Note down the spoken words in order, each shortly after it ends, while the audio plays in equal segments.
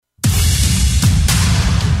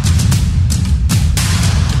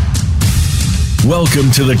Welcome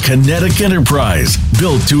to the Kinetic Enterprise,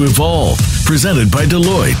 built to evolve, presented by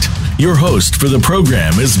Deloitte. Your host for the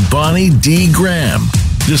program is Bonnie D. Graham.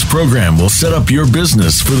 This program will set up your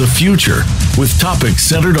business for the future with topics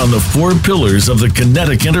centered on the 4 pillars of the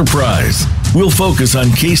Kinetic Enterprise. We'll focus on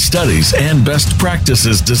case studies and best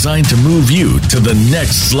practices designed to move you to the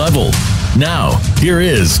next level. Now, here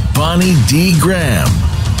is Bonnie D. Graham.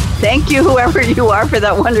 Thank you, whoever you are, for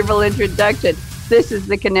that wonderful introduction. This is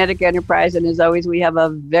the Kinetic Enterprise, and as always, we have a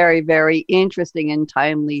very, very interesting and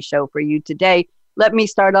timely show for you today. Let me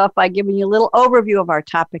start off by giving you a little overview of our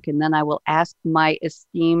topic, and then I will ask my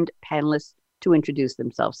esteemed panelists to introduce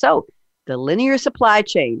themselves. So, the linear supply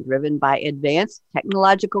chain, driven by advanced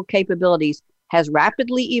technological capabilities, has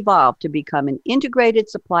rapidly evolved to become an integrated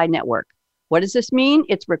supply network. What does this mean?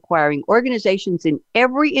 It's requiring organizations in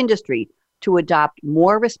every industry to adopt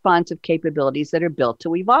more responsive capabilities that are built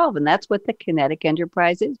to evolve. And that's what the Kinetic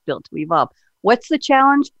Enterprise is, built to evolve. What's the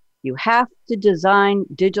challenge? You have to design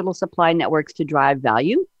digital supply networks to drive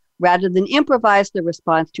value rather than improvise the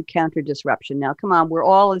response to counter disruption. Now, come on,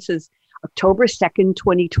 this is October 2nd,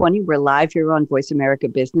 2020. We're live here on Voice America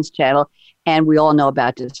Business Channel, and we all know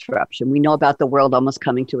about disruption. We know about the world almost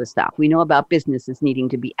coming to a stop. We know about businesses needing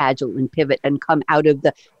to be agile and pivot and come out of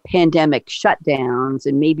the pandemic shutdowns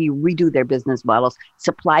and maybe redo their business models.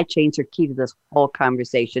 Supply chains are key to this whole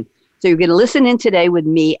conversation. So you're going to listen in today with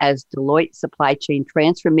me as Deloitte supply chain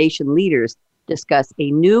transformation leaders discuss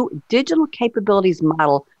a new digital capabilities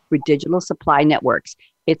model for digital supply networks.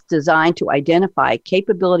 It's designed to identify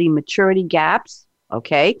capability maturity gaps,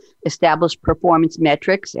 establish performance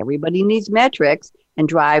metrics. Everybody needs metrics, and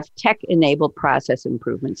drive tech-enabled process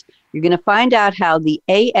improvements. You're going to find out how the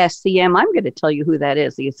ASCM, I'm going to tell you who that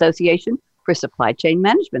is, the Association for Supply Chain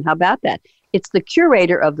Management. How about that? It's the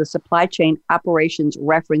curator of the Supply Chain Operations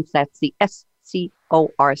Reference, that's the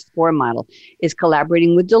SCOR SCOR model, is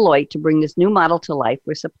collaborating with Deloitte to bring this new model to life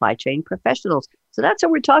for supply chain professionals. So that's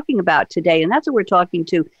what we're talking about today, and that's what we're talking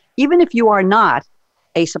to. Even if you are not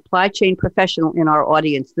a supply chain professional in our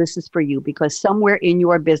audience, this is for you, because somewhere in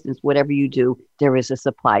your business, whatever you do, there is a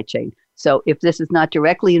supply chain. So if this is not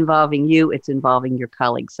directly involving you, it's involving your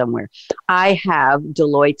colleagues somewhere. I have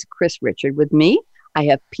Deloitte's Chris Richard with me. I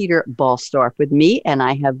have Peter Bolstorff with me, and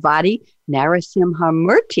I have Vadhi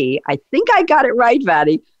Narasimhamurti. I think I got it right,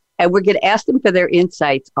 Vadhi. And we're going to ask them for their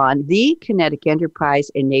insights on the Kinetic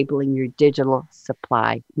Enterprise enabling your digital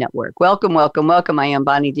supply network. Welcome, welcome, welcome. I am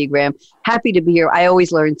Bonnie D. Graham. Happy to be here. I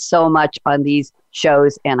always learn so much on these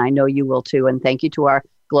shows, and I know you will too. And thank you to our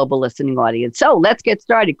global listening audience. So let's get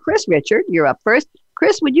started. Chris Richard, you're up first.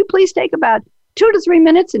 Chris, would you please take about 2 to 3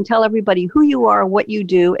 minutes and tell everybody who you are, what you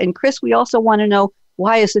do? And Chris, we also want to know,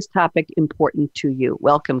 why is this topic important to you?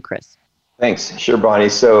 Welcome, Chris. Thanks. Sure, Bonnie.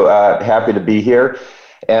 So happy to be here.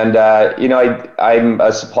 And, I'm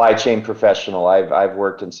a supply chain professional. I've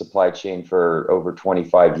worked in supply chain for over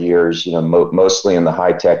 25 years, mostly in the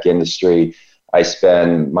high-tech industry. I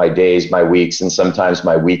spend my days, my weeks, and sometimes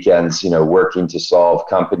my weekends, working to solve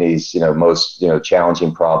companies, most,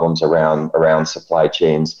 challenging problems around supply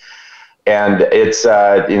chains. And it's,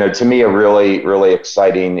 to me, a really, really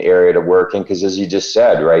exciting area to work in, because as you just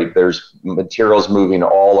said, right, there's materials moving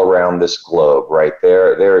all around this globe, right?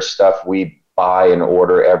 There is stuff we buy and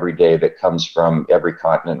order every day that comes from every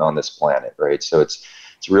continent on this planet, right? So it's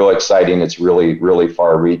real exciting. It's really, really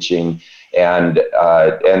far-reaching, and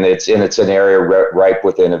it's an area ripe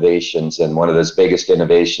with innovations. And one of those biggest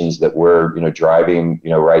innovations that we're driving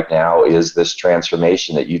right now is this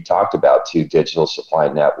transformation that you talked about to digital supply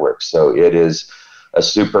networks. So it is a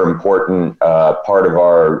super important part of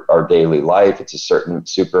our daily life. It's a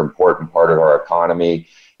super important part of our economy.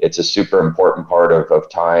 It's a super important part of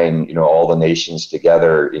tying all the nations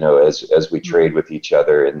together as we trade with each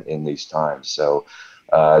other in these times. So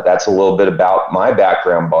that's a little bit about my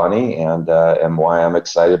background, Bonnie, and why I'm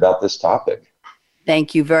excited about this topic.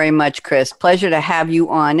 Thank you very much, Chris. Pleasure to have you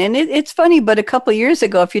on. And it's funny, but a couple of years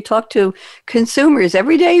ago, if you talk to consumers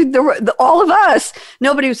every day, all of us,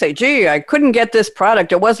 nobody would say, gee, I couldn't get this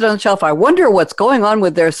product. It wasn't on the shelf. I wonder what's going on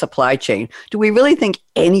with their supply chain. Do we really think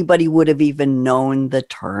anybody would have even known the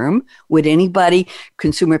term? Would anybody,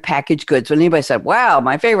 consumer packaged goods, when anybody said, wow,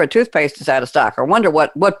 my favorite toothpaste is out of stock, or wonder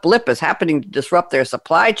what blip is happening to disrupt their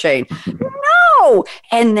supply chain? No.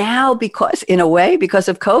 And now, because of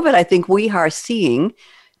COVID, I think we are seeing,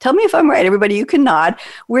 tell me if I'm right, everybody, you can nod,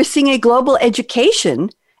 we're seeing a global education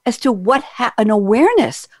as to an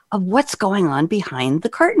awareness of what's going on behind the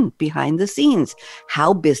curtain, behind the scenes,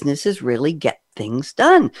 how businesses really get things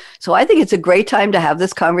done. So I think it's a great time to have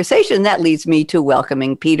this conversation. That leads me to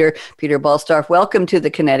welcoming Peter Bolstorff. Welcome to the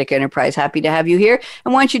Kinetic Enterprise. Happy to have you here.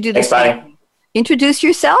 And why don't you do the same? introduce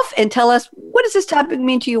yourself and tell us, what does this topic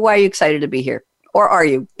mean to you? Why are you excited to be here? Or are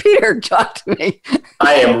you? Peter, talk to me.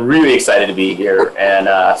 I am really excited to be here.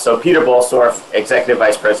 And so Peter Bolstorff, Executive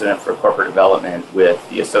Vice President for Corporate Development with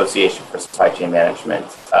the Association for Supply Chain Management.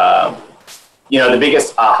 The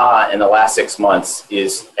biggest aha in the last 6 months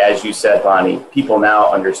is, as you said, Bonnie, people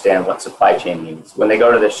now understand what supply chain means. When they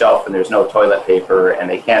go to the shelf and there's no toilet paper and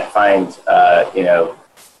they can't find,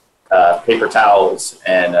 paper towels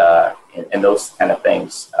and those kind of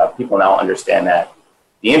things, people now understand that.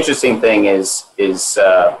 The interesting thing is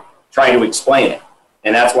trying to explain it.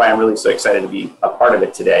 And that's why I'm really so excited to be a part of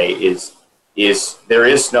it today is there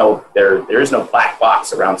is no black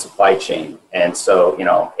box around supply chain. And so,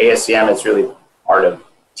 ASCM is really part of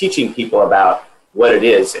teaching people about what it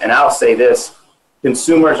is. And I'll say this,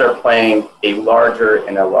 consumers are playing a larger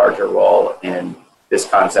and a larger role in this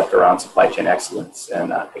concept around supply chain excellence.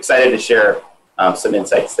 And excited to share some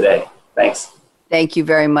insights today. Thanks. Thank you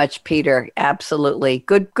very much, Peter. Absolutely.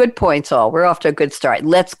 Good points all. We're off to a good start.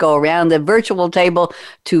 Let's go around the virtual table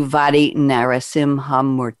to Vadhi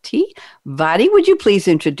Narasimhamurti. Vadhi, would you please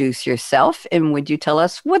introduce yourself and would you tell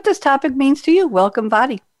us what this topic means to you? Welcome,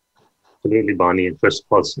 Vadhi. Absolutely, Bonnie. And first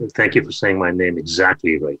of all, thank you for saying my name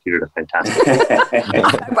exactly right. You did a fantastic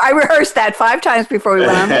job. I rehearsed that 5 times before we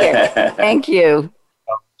went on here. Thank you.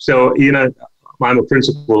 So, I'm a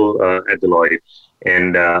principal at Deloitte,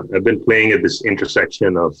 and I've been playing at this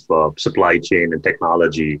intersection of supply chain and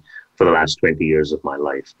technology for the last 20 years of my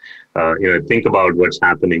life. Think about what's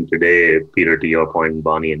happening today, Peter, to your point,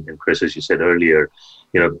 Bonnie and Chris, as you said earlier,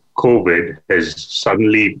 COVID has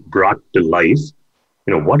suddenly brought to life,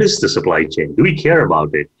 what is the supply chain? Do we care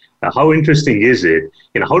about it? How interesting is it?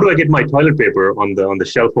 How do I get my toilet paper on the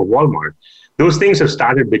shelf of Walmart? Those things have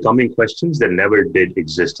started becoming questions that never did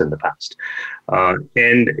exist in the past.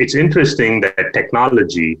 And it's interesting that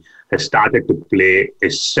technology has started to play a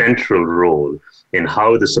central role in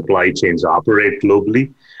how the supply chains operate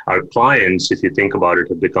globally. Our clients, if you think about it,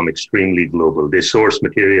 have become extremely global. They source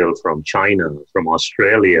material from China, from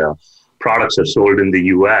Australia. Products are sold in the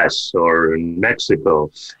US or in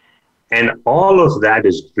Mexico. And all of that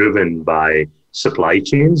is driven by supply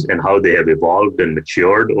chains and how they have evolved and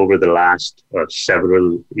matured over the last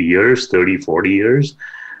several years, 30, 40 years.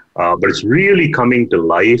 But it's really coming to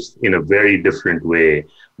life in a very different way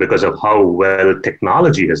because of how well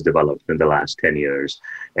technology has developed in the last 10 years.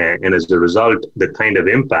 And as a result, the kind of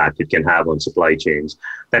impact it can have on supply chains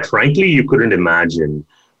that frankly you couldn't imagine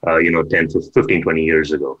 10, 15, 20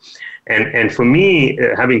 years ago. And for me,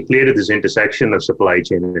 having played at this intersection of supply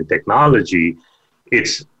chain and technology,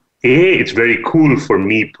 it's very cool for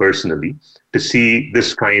me personally to see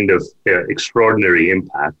this kind of extraordinary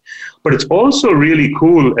impact. But it's also really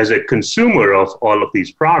cool as a consumer of all of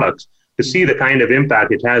these products to see the kind of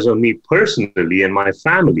impact it has on me personally and my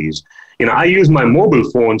families. I use my mobile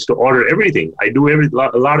phones to order everything. I do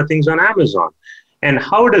a lot of things on Amazon. And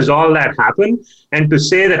how does all that happen? And to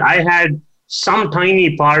say that I had some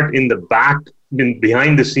tiny part in the back,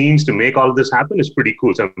 behind the scenes to make all of this happen is pretty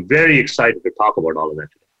cool. So I'm very excited to talk about all of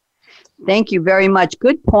that today. Thank you very much.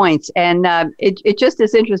 Good points. And it just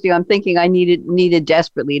is interesting. I'm thinking I needed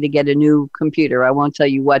desperately to get a new computer. I won't tell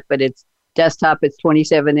you what, but it's desktop. It's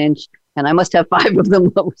 27-inch. And I must have 5 of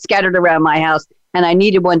them scattered around my house. And I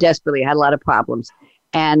needed one desperately. I had a lot of problems.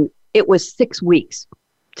 And it was 6 weeks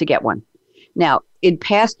to get one. Now, in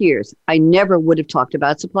past years, I never would have talked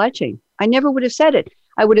about supply chain. I never would have said it.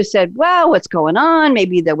 I would have said, wow, what's going on?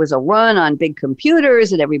 Maybe there was a run on big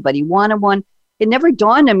computers and everybody wanted one. It never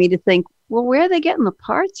dawned on me to think, well, where are they getting the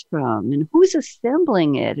parts from? And who's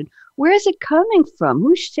assembling it? And where is it coming from?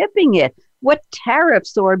 Who's shipping it? What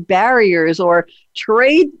tariffs or barriers or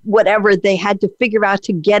trade, whatever they had to figure out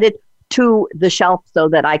to get it to the shelf so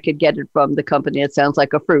that I could get it from the company. It sounds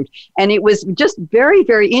like a fruit. And it was just very,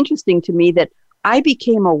 very interesting to me that I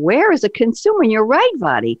became aware as a consumer. And you're right,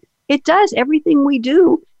 Vadhi. It does. Everything we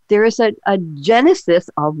do, there is a genesis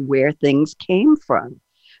of where things came from.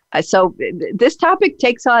 So this topic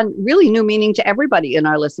takes on really new meaning to everybody in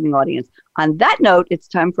our listening audience. On that note, it's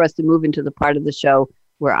time for us to move into the part of the show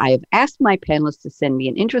where I have asked my panelists to send me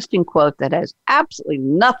an interesting quote that has absolutely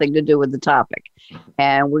nothing to do with the topic.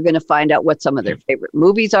 And we're going to find out what some of their favorite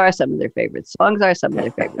movies are, some of their favorite songs are, some of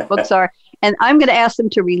their favorite books are. And I'm going to ask them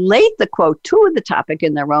to relate the quote to the topic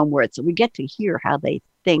in their own words. So we get to hear how they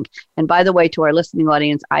think. And by the way, to our listening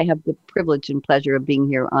audience, I have the privilege and pleasure of being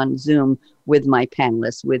here on Zoom with my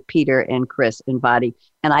panelists, with Peter and Chris and Vadhi,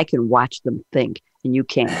 and I can watch them think. And you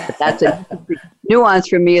can't. But that's a nuance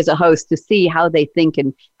for me as a host to see how they think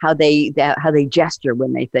and how they gesture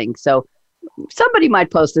when they think. So somebody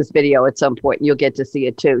might post this video at some point and you'll get to see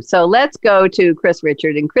it too. So let's go to Chris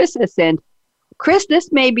Richard. And Chris has sent, Chris,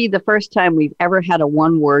 this may be the first time we've ever had a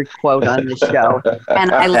one-word quote on this show.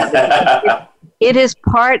 And I love it. It is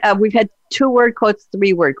part of, we've had 2-word quotes,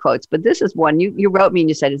 3-word quotes, but this is one. You wrote me and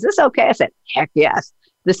you said, is this okay? I said, heck yes.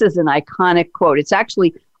 This is an iconic quote. It's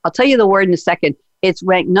actually, I'll tell you the word in a second. It's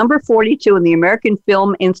ranked number 42 in the American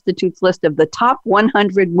Film Institute's list of the top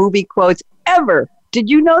 100 movie quotes ever. Did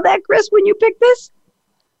you know that, Chris, when you picked this?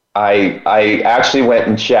 I actually went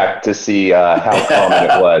and checked to see how common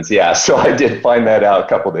it was. Yeah, so I did find that out a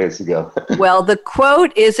couple days ago. Well, the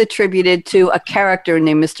quote is attributed to a character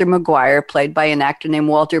named Mr. McGuire, played by an actor named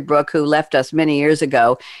Walter Brooke, who left us many years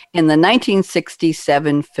ago in the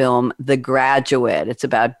 1967 film The Graduate. It's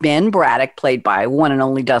about Ben Braddock, played by one and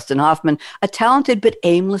only Dustin Hoffman, a talented but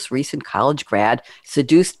aimless recent college grad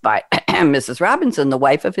seduced by Mrs. Robinson, the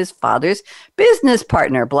wife of his father's business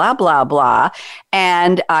partner, blah, blah, blah.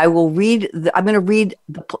 And I will read, I'm going to read,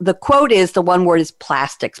 the quote is, the one word is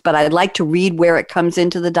plastics, but I'd like to read where it comes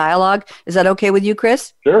into the dialogue. Is that okay with you,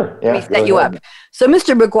 Chris? Sure. Yeah. Let me set you up. So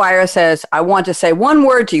Mr. McGuire says, I want to say one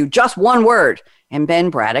word to you, just one word. And Ben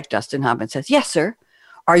Braddock, Dustin Hoffman, says, yes, sir.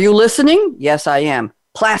 Are you listening? Yes, I am.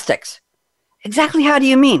 Plastics. Exactly how do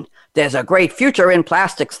you mean? There's a great future in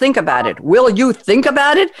plastics. Think about it. Will you think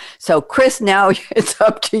about it? So, Chris, now it's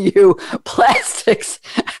up to you. Plastics.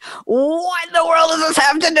 What in the world does this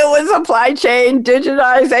have to do with supply chain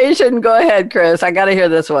digitization? Go ahead, Chris. I got to hear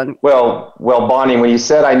this one. Well, Bonnie, when you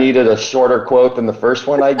said I needed a shorter quote than the first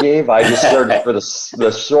one I gave, I just searched for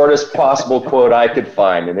the shortest possible quote I could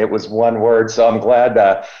find, and it was one word. So I'm glad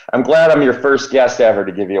I'm your first guest ever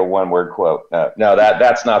to give you a one-word quote. No,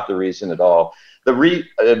 that's not the reason at all.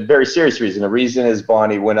 The very serious reason. The reason is,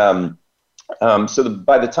 Bonnie, when by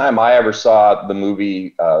the time I ever saw the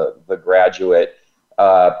movie The Graduate,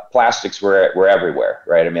 plastics were everywhere,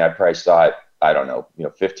 right? I mean, I probably saw it, I don't know,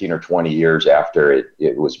 15 or 20 years after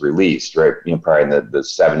it was released, right? Probably in the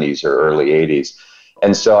 70s or early 80s.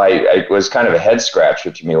 And so it was kind of a head scratcher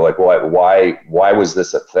to me, like, why was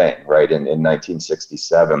this a thing, right? In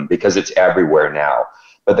 1967, because it's everywhere now.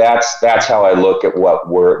 But that's how I look at the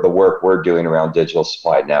work we're doing around digital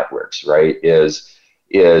supply networks, right? Is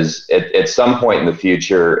at some point in the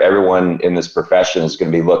future, everyone in this profession is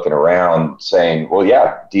going to be looking around saying, well,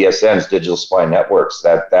 yeah, DSNs, digital supply networks,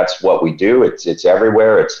 that's what we do. It's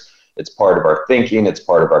everywhere. It's part of our thinking. It's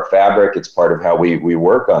part of our fabric. It's part of how we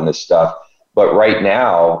work on this stuff. But right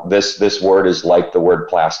now, this word is like the word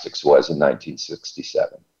plastics was in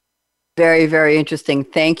 1967. Very, very interesting.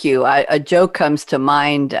 Thank you. A joke comes to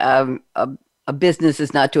mind. A business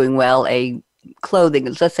is not doing well, a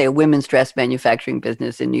clothing, let's say a women's dress manufacturing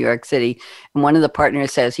business in New York City. And one of the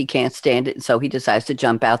partners says he can't stand it. And so he decides to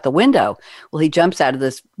jump out the window. Well, he jumps out of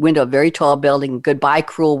this window, a very tall building. Goodbye,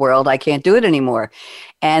 cruel world. I can't do it anymore.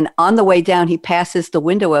 And on the way down, he passes the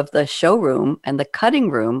window of the showroom and the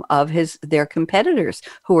cutting room of their competitors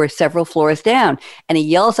who are several floors down. And he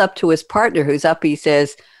yells up to his partner who's up. He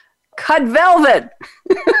says, cut velvet.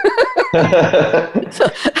 So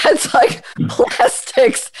that's like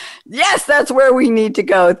plastics. Yes, that's where we need to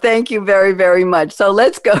go. Thank you very, very much. So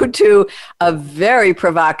let's go to a very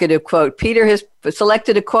provocative quote. Peter has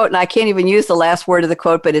selected a quote, and I can't even use the last word of the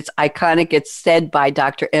quote, but it's iconic. It's said by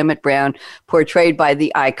Dr. Emmett Brown, portrayed by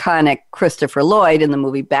the iconic Christopher Lloyd in the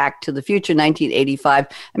movie Back to the Future, 1985,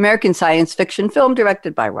 American science fiction film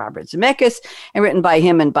directed by Robert Zemeckis and written by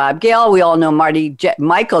him and Bob Gale. We all know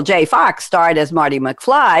Michael J. Fox starred as Marty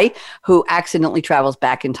McFly, who accidentally travels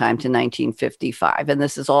back in time to 1955. And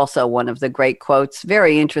this is also one of the great quotes,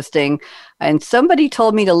 very interesting. And somebody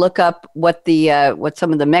told me to look up what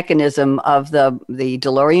some of the mechanism of the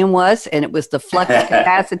DeLorean was, and it was the flux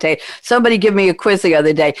capacitor. Somebody gave me a quiz the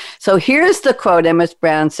other day. So here's the quote. Emmett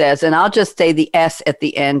Brown says, and I'll just say the S at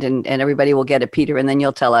the end, and everybody will get it, Peter, and then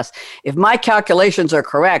you'll tell us. If my calculations are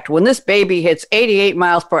correct, when this baby hits 88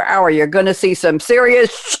 miles per hour, you're going to see some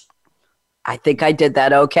serious... I think I did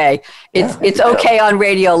that okay. It's okay on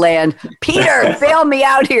Radio Land. Peter, bail me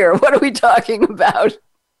out here. What are we talking about?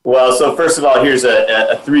 Well, so first of all, here's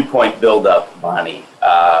a 3-point buildup, Bonnie.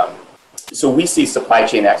 So we see supply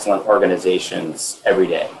chain excellent organizations every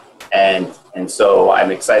day. And so I'm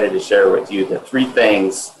excited to share with you the 3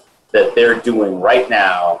 things that they're doing right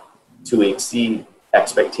now to exceed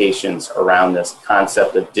expectations around this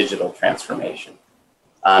concept of digital transformation.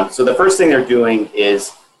 So the first thing they're doing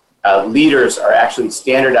is leaders are actually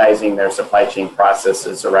standardizing their supply chain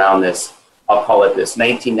processes around this, I'll call it this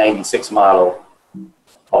 1996 model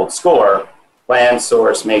called SCOR: plan,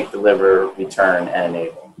 source, make, deliver, return, and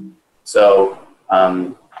enable. So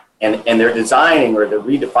And they're designing or they're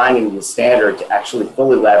redefining the standard to actually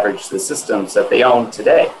fully leverage the systems that they own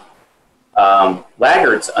today.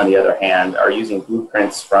 Laggards, on the other hand, are using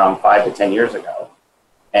blueprints from 5 to 10 years ago,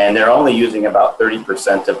 and they're only using about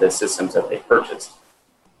 30% of the systems that they purchased.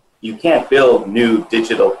 You can't build new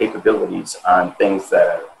digital capabilities on things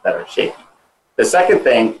that are shaky. The second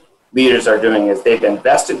thing leaders are doing is they've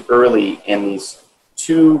invested early in these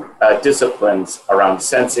two disciplines around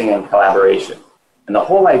sensing and collaboration. And the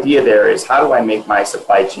whole idea there is, how do I make my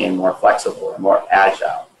supply chain more flexible and more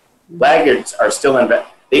agile? Laggards are still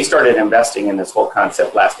they started investing in this whole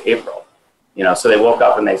concept last April. So they woke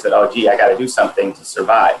up and they said, oh, gee, I got to do something to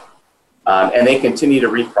survive. And they continue to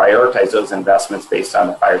reprioritize those investments based on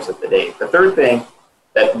the fires of the day. The third thing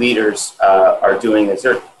that leaders are doing is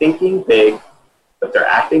they're thinking big, but they're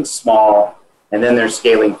acting small, and then they're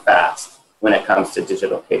scaling fast when it comes to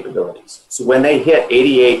digital capabilities. So when they hit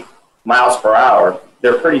 88 miles per hour,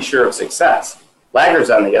 they're pretty sure of success. Laggards,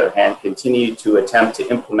 on the other hand, continue to attempt to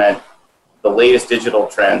implement the latest digital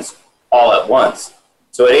trends all at once.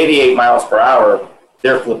 So at 88 miles per hour,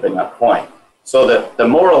 they're flipping a coin. So the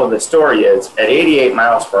moral of the story is, at 88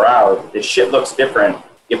 miles per hour, the shit looks different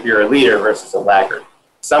if you're a leader versus a laggard.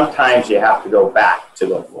 Sometimes you have to go back to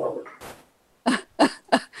go forward.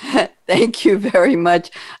 Thank you very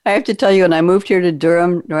much. I have to tell you, when I moved here to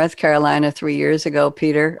Durham, North Carolina 3 years ago,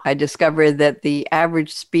 Peter, I discovered that the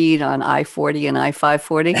average speed on I-40 and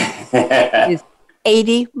I-540 is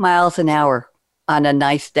 80 miles an hour on a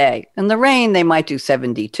nice day. In the rain, they might do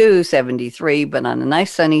 72, 73, but on a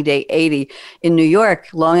nice sunny day, 80. In New York,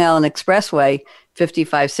 Long Island Expressway,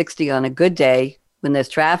 55, 60 on a good day. When there's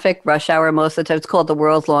traffic, rush hour, most of the time, it's called the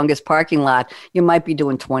world's longest parking lot. You might be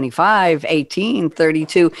doing 25, 18,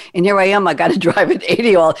 32. And here I am, I got to drive at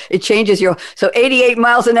 80. It changes so 88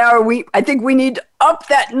 miles an hour. I think we need to up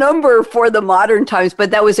that number for the modern times.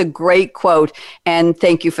 But that was a great quote. And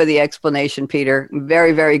thank you for the explanation, Peter.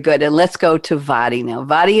 Very, very good. And let's go to Vadhi now.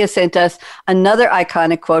 Vadhi has sent us another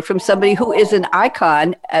iconic quote from somebody who is an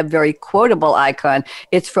icon, a very quotable icon.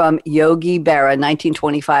 It's from Yogi Berra,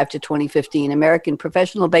 1925 to 2015, American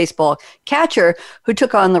professional baseball catcher who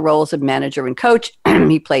took on the roles of manager and coach.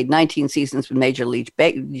 He played 19 seasons with Major League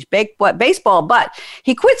Baseball, but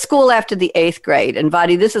he quit school after the 8th grade. And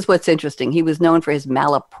Vadhi, this is what's interesting. He was known for his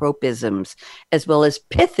malapropisms as well as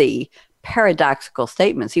pithy, paradoxical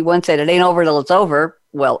statements. He once said, "It ain't over till it's over."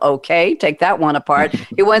 Well, okay, take that one apart.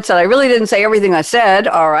 He once said, "I really didn't say everything I said."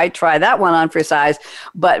 All right, try that one on for size.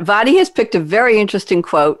 But Vadhi has picked a very interesting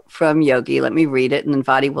quote from Yogi. Let me read it, and then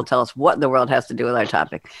Vadhi will tell us what in the world has to do with our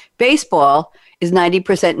topic. Baseball is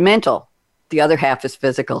 90% mental. The other half is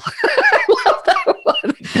physical. I love that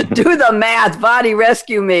one. Do the math. Vadhi,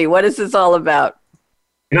 rescue me. What is this all about?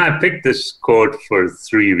 I picked this quote for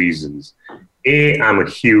 3 reasons. A, I'm a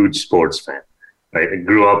huge sports fan. Right? I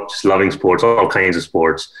grew up just loving sports, all kinds of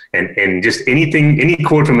sports, and just any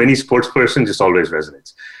quote from any sports person just always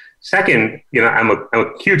resonates. Second, I'm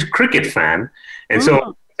a huge cricket fan, and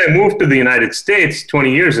so I moved to the United States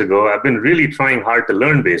 20 years ago. I've been really trying hard to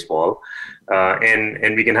learn baseball,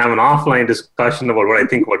 and we can have an offline discussion about what I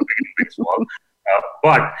think about cricket and baseball.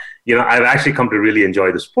 But I've actually come to really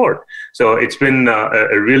enjoy the sport. So it's been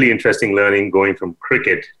a really interesting learning going from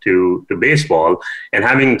cricket to baseball, and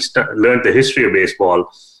having learned the history of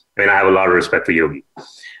baseball. I have a lot of respect for Yogi.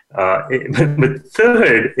 But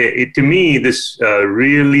third, to me, this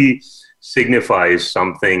really signifies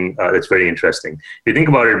something that's very interesting. If you think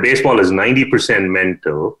about it, baseball is 90%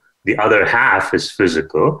 mental. The other half is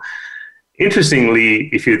physical. Interestingly,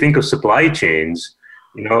 if you think of supply chains,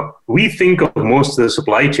 we think of most of the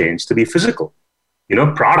supply chains to be physical.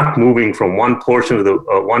 Product moving from one portion of the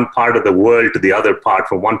one part of the world to the other part,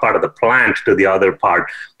 from one part of the plant to the other part,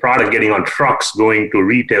 product getting on trucks, going to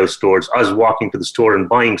retail stores, us walking to the store and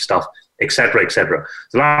buying stuff, et cetera, et cetera.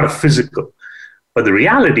 It's a lot of physical. But the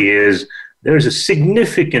reality is there's a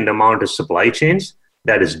significant amount of supply chains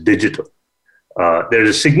that is digital. There's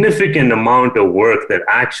a significant amount of work that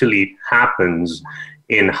actually happens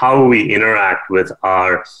in how we interact with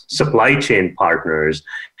our supply chain partners.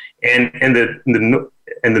 And the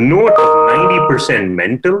note of 90%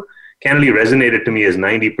 mental can only resonated to me as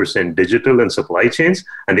 90% digital in supply chains,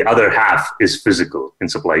 and the other half is physical in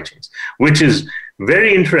supply chains, which is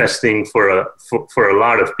very interesting for a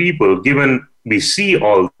lot of people, given we see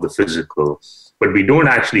all the physical, but we don't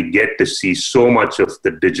actually get to see so much of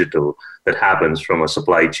the digital that happens from a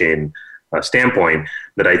supply chain standpoint,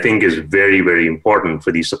 that I think is very, very important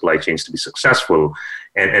for these supply chains to be successful,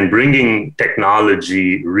 and bringing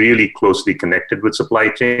technology really closely connected with supply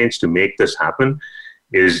chains to make this happen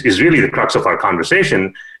is really the crux of our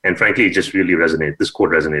conversation. And frankly, it just really resonated. This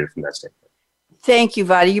quote resonated from that standpoint. Thank you,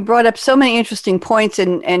 Vadhi. You brought up so many interesting points,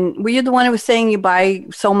 and were you the one who was saying you buy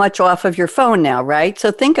so much off of your phone now, right?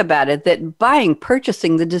 So think about it, that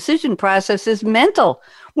purchasing, the decision process is mental.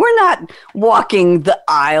 We're not walking the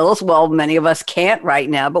aisles. Well, many of us can't right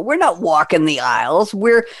now, but we're not walking the aisles.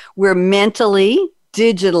 We're mentally,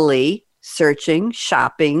 digitally searching,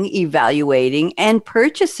 shopping, evaluating, and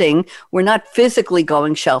purchasing. We're not physically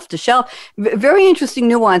going shelf to shelf. Very interesting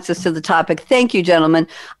nuances to the topic. Thank you, gentlemen.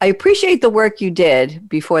 I appreciate the work you did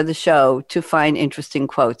before the show to find interesting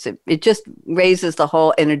quotes. It just raises the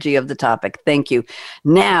whole energy of the topic. Thank you.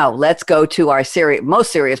 Now, let's go to our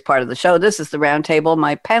most serious part of the show. This is the roundtable.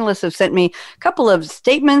 My panelists have sent me a couple of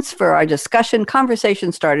statements for our discussion,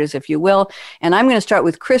 conversation starters, if you will. And I'm going to start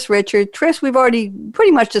with Chris Richard. Chris, we've already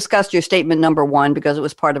pretty much discussed your statement number 1 because it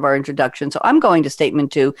was part of our introduction. So I'm going to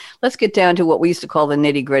statement 2. Let's get down to what we used to call the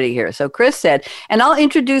nitty gritty here. So Chris said, and I'll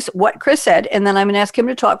introduce what Chris said, and then I'm going to ask him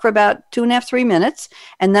to talk for about 2.5, 3 minutes.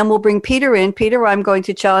 And then we'll bring Peter in. Peter, I'm going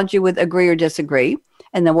to challenge you with agree or disagree.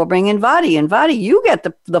 And then we'll bring in Vadhi. And Vadhi, you get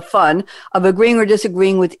the fun of agreeing or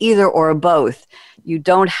disagreeing with either or both. You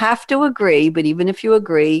don't have to agree, but even if you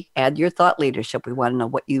agree, add your thought leadership. We want to know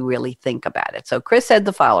what you really think about it. So Chris said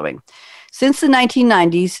the following. Since the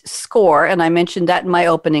 1990s, SCOR, and I mentioned that in my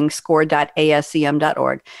opening,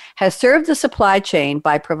 score.ascm.org, has served the supply chain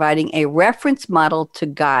by providing a reference model to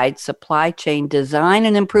guide supply chain design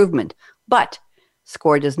and improvement. But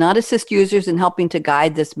SCOR does not assist users in helping to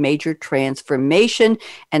guide this major transformation.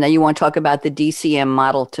 And now you want to talk about the DCM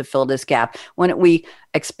model to fill this gap. Why don't we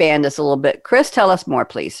expand this a little bit? Chris, tell us more,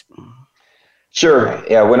 please. Sure.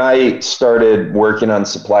 Yeah. When I started working on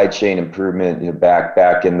supply chain improvement,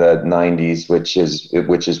 back in the 90s, which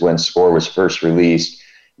is when SCOR was first released,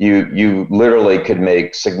 you literally could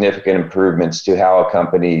make significant improvements to how a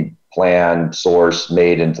company planned, sourced,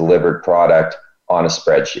 made, and delivered product on a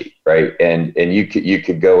spreadsheet, right? And you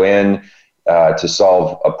could go in to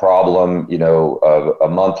solve a problem, a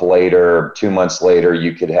month later, 2 months later,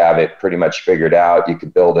 you could have it pretty much figured out. You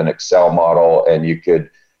could build an Excel model, and you could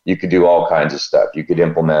do all kinds of stuff. You could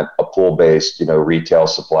implement a pool-based, retail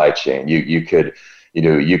supply chain. You could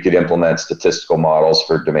implement statistical models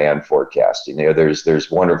for demand forecasting. There's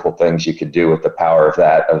wonderful things you could do with the power of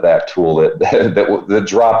that tool that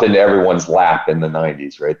dropped into everyone's lap in the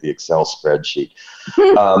 90s, right? The Excel spreadsheet.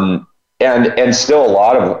 And still a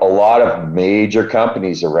lot of major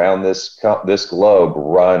companies around this globe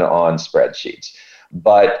run on spreadsheets.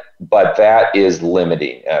 But that is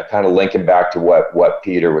limiting. Kind of linking back to what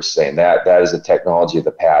Peter was saying, that is a technology of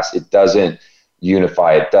the past. It doesn't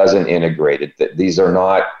unify. It doesn't integrate it. These are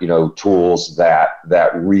not tools that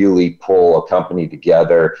really pull a company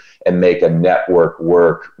together and make a network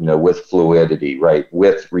work with fluidity, right,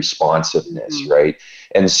 with responsiveness, right.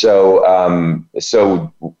 And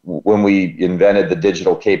so when we invented the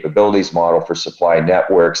digital capabilities model for supply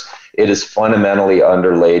networks, it is fundamentally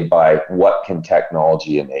underlaid by what can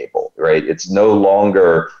technology enable, right? It's no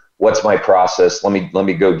longer what's my process. Let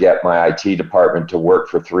me go get my IT department to work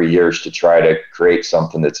for 3 years to try to create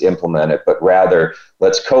something that's implemented, but rather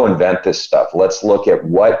let's co-invent this stuff. Let's look at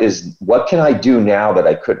what can I do now that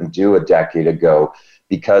I couldn't do a decade ago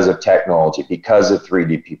because of technology, because of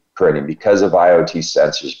 3D printing, because of IoT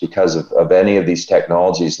sensors, because of any of these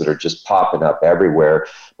technologies that are just popping up everywhere.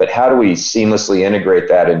 But how do we seamlessly integrate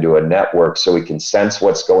that into a network so we can sense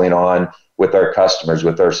what's going on with our customers,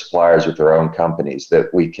 with our suppliers, with our own companies,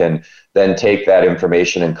 that we can then take that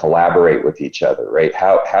information and collaborate with each other, right?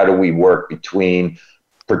 How do we work between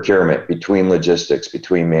procurement, between logistics,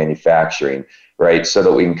 between manufacturing, right? So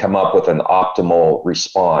that we can come up with an optimal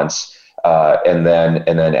response and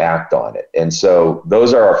then act on it. And so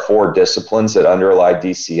those are our 4 disciplines that underlie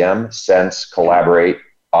DCM: sense, collaborate,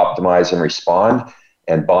 optimize, and respond.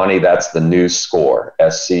 And Bonnie, that's the new SCOR,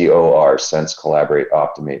 SCOR, sense, collaborate,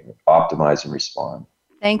 optimize, and respond.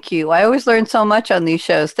 Thank you. I always learn so much on these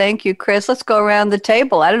shows. Thank you, Chris. Let's go around the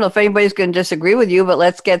table. I don't know if anybody's going to disagree with you, but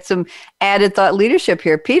let's get some added thought leadership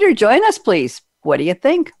here. Peter, join us, please. What do you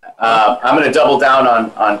think? I'm going to double down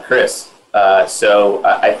on Chris. So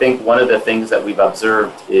I think one of the things that we've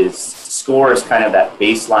observed is SCOR is kind of that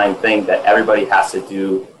baseline thing that everybody has to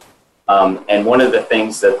do. And one of the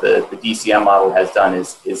things that the DCM model has done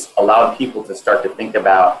is allowed people to start to think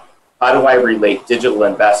about, how do I relate digital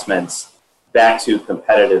investments back to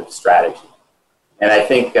competitive strategy? And I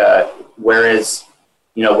think whereas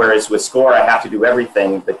with SCOR I have to do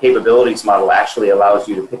everything, the capabilities model actually allows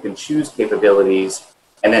you to pick and choose capabilities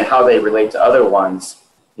and then how they relate to other ones,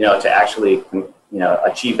 to actually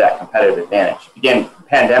achieve that competitive advantage. Again, the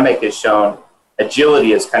pandemic has shown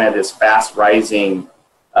agility is kind of this fast rising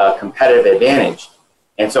competitive advantage.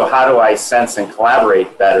 And so how do I sense and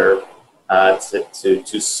collaborate better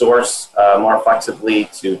to source more flexibly,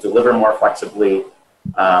 to deliver more flexibly?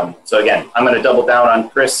 So again, I'm going to double down on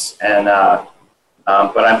Chris, and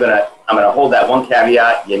but I'm going to hold that one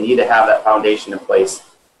caveat. You need to have that foundation in place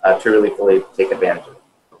to really fully take advantage of it.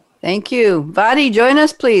 Thank you. Vadhi, join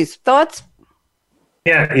us, please. Thoughts?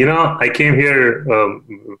 Yeah, I came here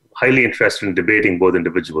highly interested in debating both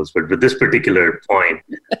individuals, but with this particular point,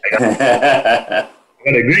 I got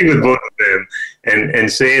to agree with both of them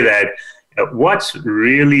and say that what's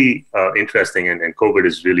really interesting, and COVID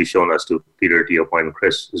has really shown us, to Peter, to your point, and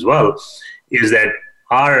Chris as well, is that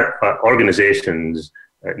our organizations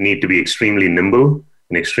need to be extremely nimble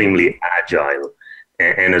and extremely agile,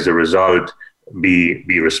 and as a result, be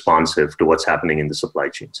responsive to what's happening in the supply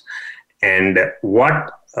chains. And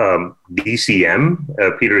what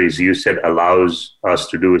DCM, Peter, as you said, allows us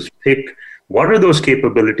to do is pick what are those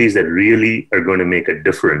capabilities that really are going to make a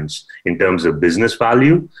difference in terms of business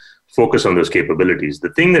value. Focus on those capabilities.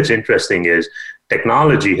 The thing that's interesting is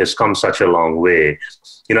technology has come such a long way.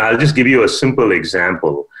 I'll just give you a simple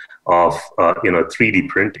example of 3D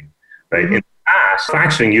printing, right? Mm-hmm. In the past,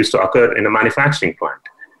 manufacturing used to occur in a manufacturing plant,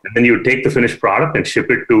 and then you would take the finished product and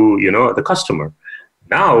ship it to the customer.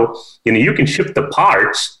 Now, you can ship the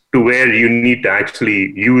parts to where you need to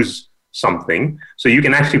actually use something, so you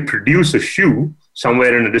can actually produce a shoe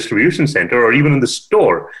somewhere in a distribution center or even in the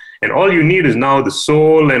store. And all you need is now the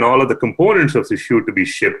sole and all of the components of the shoe to be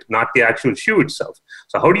shipped, not the actual shoe itself.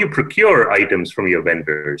 So how do you procure items from your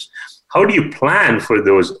vendors? How do you plan for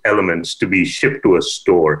those elements to be shipped to a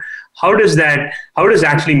store? How does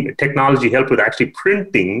actually technology help with actually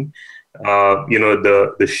printing,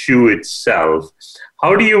 the shoe itself?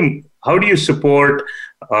 How do you support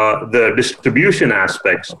the distribution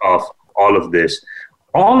aspects of all of this?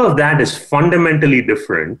 All of that is fundamentally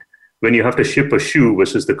different when you have to ship a shoe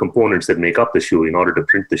versus the components that make up the shoe in order to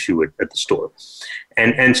print the shoe at the store.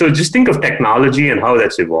 And so just think of technology and how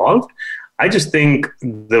that's evolved. I just think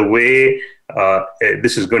the way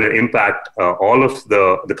this is going to impact all of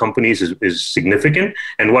the companies is significant.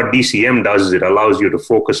 And what DCM does is it allows you to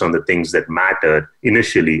focus on the things that mattered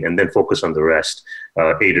initially and then focus on the rest,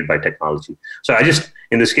 aided by technology. So I just,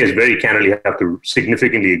 in this case, very candidly have to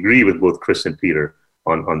significantly agree with both Chris and Peter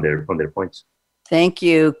on their points. Thank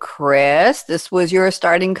you, Chris. This was your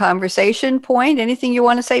starting conversation point. Anything you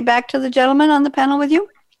want to say back to the gentleman on the panel with you?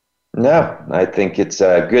 No, I think it's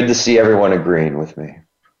good to see everyone agreeing with me.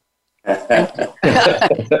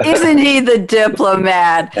 Isn't he the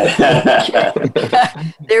diplomat?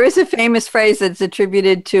 There is a famous phrase that's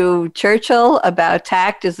attributed to Churchill about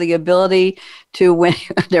tact is the ability to win.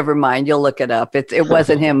 Never mind, you'll look it up. It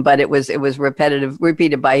wasn't him, but it was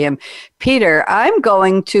repeated by him. Peter, I'm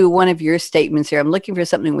going to one of your statements here. I'm looking for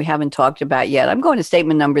something we haven't talked about yet. I'm going to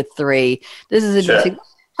statement number 3. This is interesting. Sure.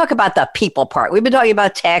 Talk about the people part. We've been talking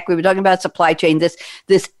about tech. We've been talking about supply chain, this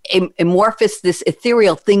amorphous, this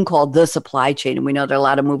ethereal thing called the supply chain. And we know there are a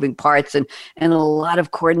lot of moving parts and a lot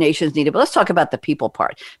of coordination is needed. But let's talk about the people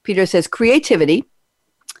part. Peter says creativity.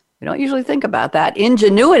 We don't usually think about that.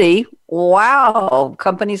 Ingenuity. Wow.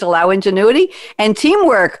 Companies allow ingenuity. And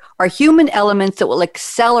teamwork are human elements that will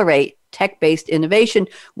accelerate tech-based innovation.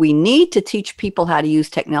 We need to teach people how to use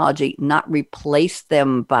technology, not replace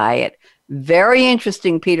them by it. Very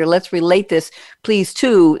interesting, Peter. Let's relate this, please,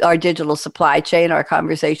 to our digital supply chain, our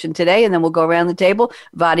conversation today, and then we'll go around the table.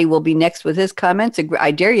 Vadhi will be next with his comments.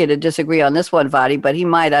 I dare you to disagree on this one, Vadhi, but he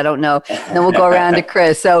might. I don't know. And then we'll go around to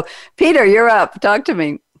Chris. So, Peter, you're up. Talk to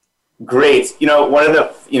me. Great. One of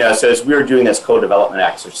the, so as we were doing this co-development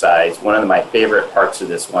exercise, one of my favorite parts of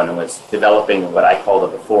this one was developing what I call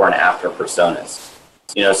the before and after personas.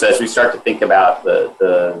 So as we start to think about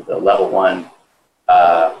the level 1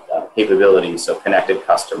 capabilities, so connected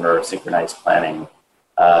customer, synchronized planning,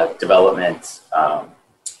 development,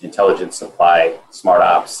 intelligent supply, smart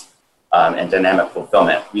ops, and dynamic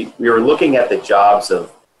fulfillment. We were looking at the jobs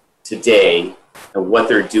of today and what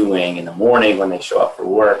they're doing in the morning when they show up for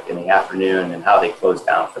work, in the afternoon, and how they close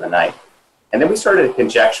down for the night. And then we started to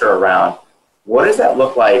conjecture around what does that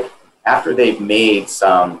look like after they've made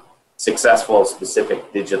some successful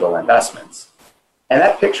specific digital investments. And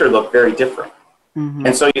that picture looked very different. Mm-hmm.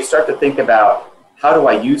 And so you start to think about how do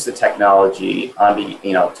I use the technology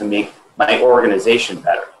to make my organization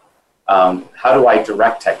better? How do I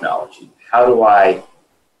direct technology? How do I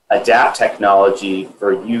adapt technology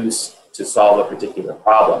for use to solve a particular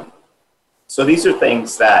problem? So these are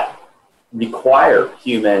things that require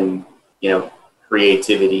human,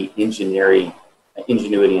 creativity, ingenuity,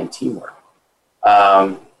 and teamwork.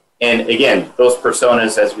 And again, those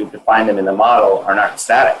personas, as we define them in the model, are not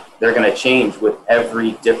static. They're going to change with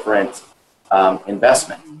every different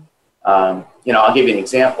investment. I'll give you an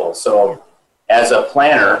example. So as a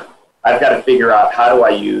planner, I've got to figure out how do I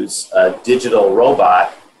use a digital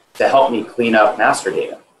robot to help me clean up master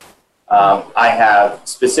data. I have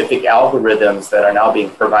specific algorithms that are now being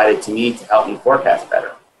provided to me to help me forecast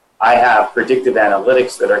better. I have predictive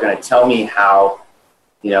analytics that are going to tell me how,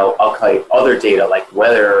 I'll collect other data like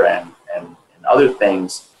weather and other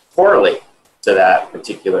things correlate to that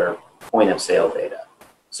particular point of sale data.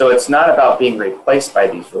 So it's not about being replaced by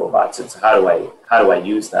these robots. It's how do I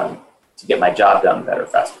use them to get my job done better,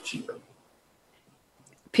 faster, cheaper.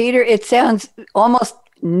 Peter, it sounds almost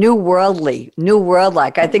new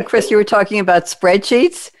world-like. I think, Chris, you were talking about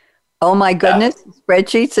spreadsheets. Oh my goodness, yeah.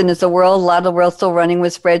 Spreadsheets, and it's a lot of the world still running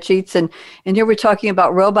with spreadsheets. And here we're talking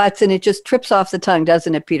about robots, and it just trips off the tongue,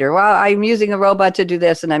 doesn't it, Peter? Well, I'm using a robot to do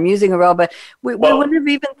this, and I'm using a robot. We wouldn't have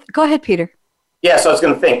even, go ahead, Peter. Yeah, so I was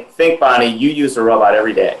going to think, Bonnie, you use a robot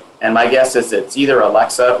every day. And my guess is it's either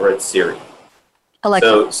Alexa or it's Siri.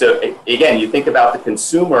 Alexa. So again, you think about the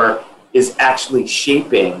consumer is actually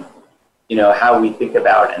shaping, how we think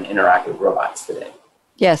about and interact with robots today.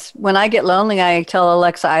 Yes. When I get lonely, I tell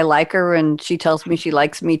Alexa I like her, and she tells me she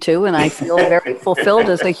likes me too. And I feel very fulfilled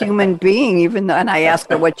as a human being, and I ask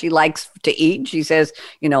her what she likes to eat. She says,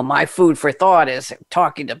 my food for thought is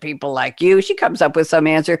talking to people like you. She comes up with some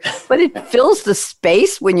answer, but it fills the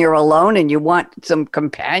space when you're alone and you want some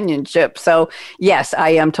companionship. So yes, I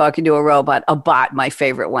am talking to a robot, a bot, my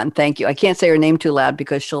favorite one. Thank you. I can't say her name too loud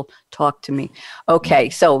because she'll talk to me.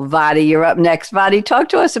 Okay. So Vadhi, you're up next. Vadhi, talk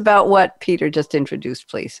to us about what Peter just introduced,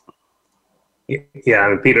 please.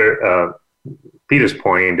 Yeah, Peter's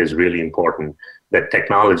point is really important, that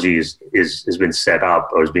technology has been set up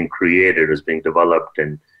or is being created or is being developed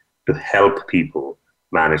and to help people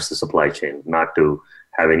manage the supply chain, not to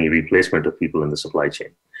have any replacement of people in the supply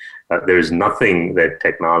chain. There's nothing that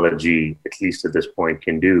technology, at least at this point,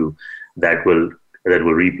 can do that will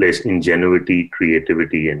replace ingenuity,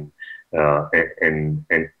 creativity, and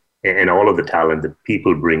all of the talent that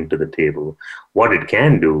people bring to the table. What it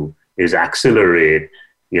can do is accelerate,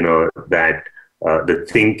 that the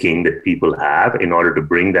thinking that people have in order to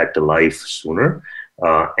bring that to life sooner,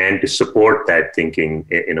 and to support that thinking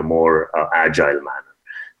in a more agile manner.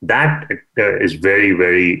 That is very,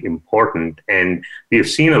 very important. And we've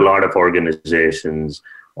seen a lot of organizations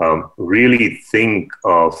really think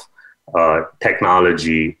of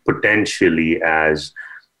technology potentially as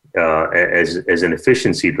an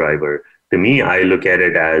efficiency driver. To me, I look at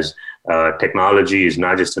it as technology is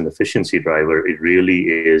not just an efficiency driver. It really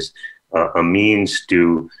is a means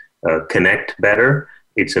to connect better.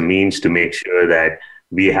 It's a means to make sure that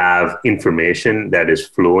we have information that is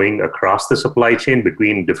flowing across the supply chain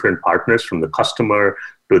between different partners, from the customer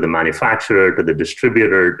to the manufacturer to the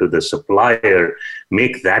distributor to the supplier.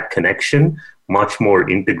 Make that connection much more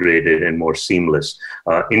integrated and more seamless.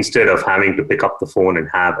 Instead of having to pick up the phone and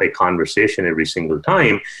have a conversation every single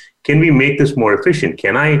time, can we make this more efficient?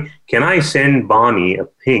 Can I send Bonnie a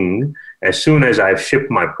ping as soon as I've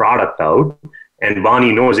shipped my product out, and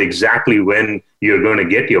Bonnie knows exactly when you're going to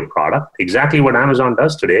get your product, exactly what Amazon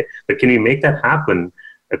does today, but can we make that happen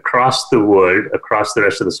across the world, across the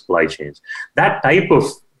rest of the supply chains? That type of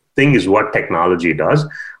thing is what technology does.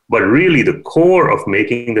 But really, the core of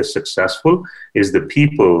making this successful is the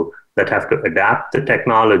people that have to adapt the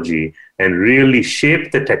technology and really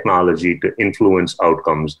shape the technology to influence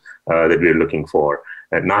outcomes that we're looking for,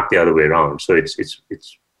 and not the other way around. So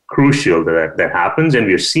it's crucial that happens, and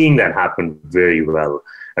we're seeing that happen very well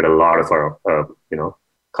at a lot of our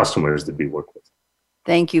customers that we work with.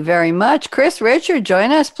 Thank you very much, Chris. Richard,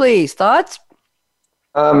 join us, please. Thoughts?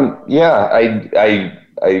 I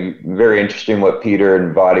very interesting what Peter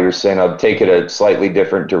and Vadhi were saying. I'll take it a slightly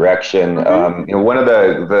different direction. One of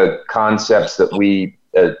the concepts that we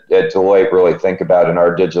at Deloitte really think about in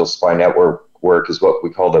our digital supply network work is what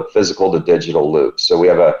we call the physical to digital loop. So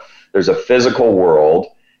there's a physical world,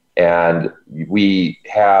 and we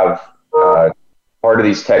have part of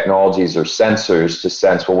these technologies are sensors to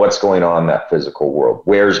sense, well, what's going on in that physical world?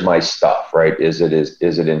 Where's my stuff, right? Is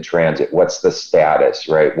it in transit? What's the status,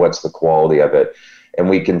 right? What's the quality of it? And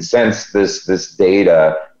we can sense this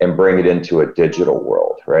data and bring it into a digital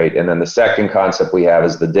world, right? And then the second concept we have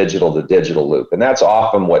is the digital to digital loop. And that's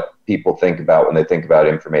often what people think about when they think about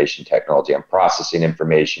information technology. I'm processing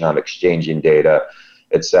information, I'm exchanging data,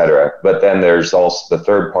 et cetera. But then there's also the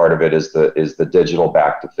third part of it is the digital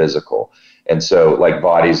back to physical. And so, like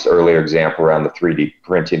Vadhi's earlier example around the 3D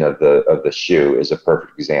printing of the shoe is a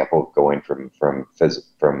perfect example of going from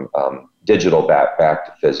digital back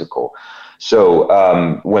to physical.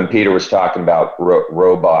 So when Peter was talking about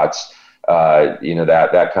robots,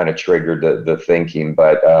 that kind of triggered the thinking.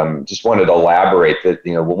 But just wanted to elaborate that,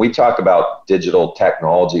 when we talk about digital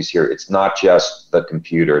technologies here, it's not just the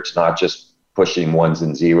computer. It's not just pushing ones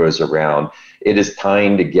and zeros around. It is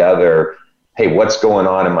tying together, hey, what's going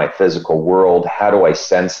on in my physical world? How do I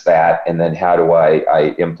sense that? And then how do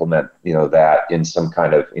I implement, that in some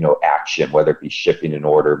kind of, action, whether it be shipping an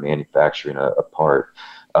order, manufacturing a part.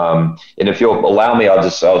 And if you'll allow me, I'll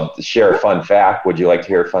share a fun fact. Would you like to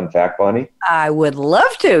hear a fun fact, Bonnie? I would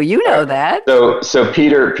love to. You know that. So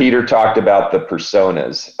Peter talked about the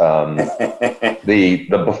personas,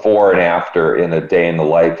 the before and after in a day in the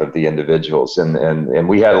life of the individuals, and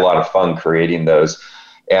we had a lot of fun creating those.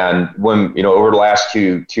 And when over the last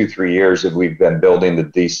 2-3 years that we've been building the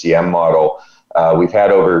DCM model, we've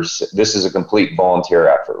had this is a complete volunteer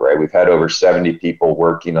effort, right? We've had over 70 people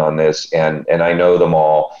working on this, and I know them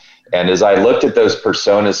all. And as I looked at those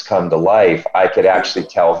personas come to life, I could actually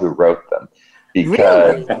tell who wrote them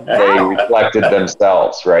because they reflected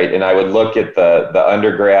themselves, right? And I would look at the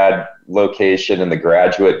undergrad location and the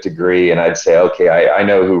graduate degree, and I'd say, okay, I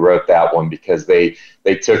know who wrote that one because they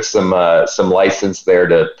took some license there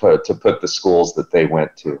to put the schools that they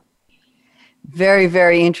went to. Very,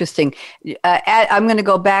 very interesting. I'm going to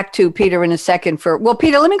go back to Peter in a second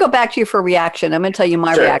Peter, let me go back to you for reaction. I'm going to tell you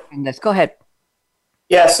my reaction to this. Go ahead.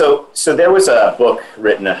 Yeah, so there was a book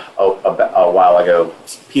written a while ago,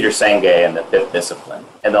 Peter Senge and the Fifth Discipline.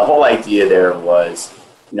 And the whole idea there was,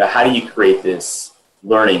 how do you create this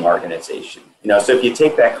learning organization? So if you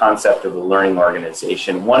take that concept of the learning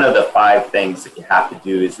organization, one of the 5 things that you have to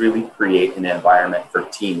do is really create an environment for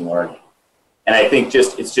team learning. And I think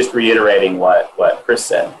it's just reiterating what Chris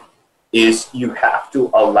said, is you have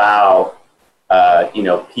to allow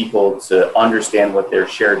people to understand what their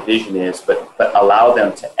shared vision is, but allow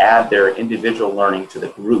them to add their individual learning to the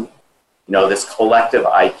group. This collective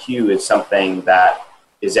IQ is something that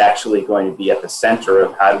is actually going to be at the center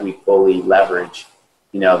of how do we fully leverage,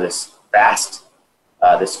 this fast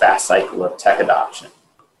cycle of tech adoption.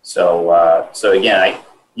 So again,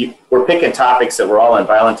 we're picking topics that we're all in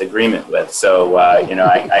violent agreement with. So, I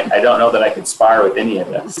don't know that I could spar with any of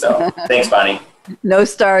this. So thanks, Bonnie. No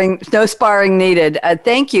sparring needed.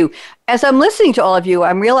 Thank you. As I'm listening to all of you,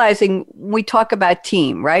 I'm realizing we talk about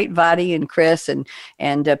team, right? Vadhi and Chris and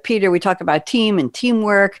Peter, we talk about team and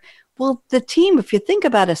teamwork. Well, the team, if you think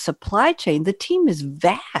about a supply chain, the team is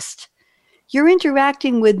vast. You're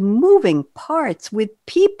interacting with moving parts, with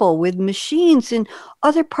people, with machines in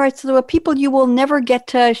other parts of the world, people you will never get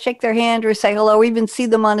to shake their hand or say hello or even see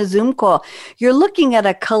them on a Zoom call. You're looking at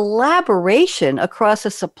a collaboration across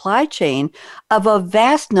a supply chain of a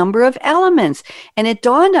vast number of elements. And it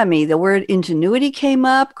dawned on me, the word ingenuity came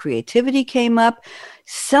up, creativity came up.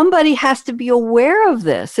 Somebody has to be aware of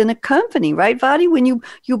this in a company, right, Vadhi? When you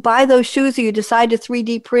buy those shoes or you decide to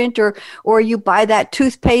 3D print or you buy that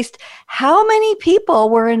toothpaste, how many people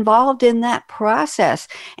were involved in that process?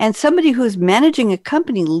 And somebody who's managing a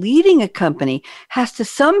company, leading a company, has to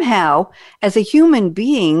somehow, as a human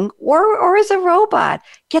being or as a robot,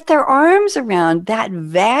 get their arms around that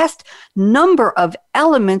vast number of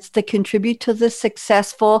elements that contribute to the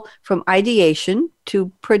successful, from ideation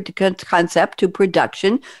to concept to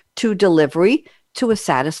production to delivery to a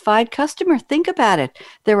satisfied customer. Think about it.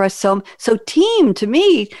 There are so team to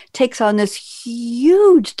me takes on this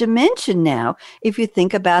huge dimension now. If you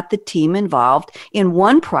think about the team involved in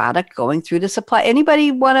one product going through the supply,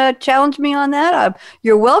 anybody want to challenge me on that?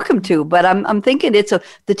 You're welcome to, but I'm thinking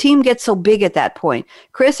the team gets so big at that point.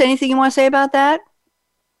 Chris, anything you want to say about that?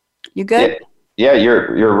 You good? Yeah,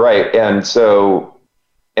 you're right.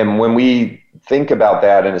 And when we think about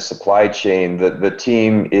that in a supply chain, the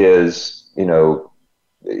team is,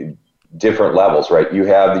 different levels, right? You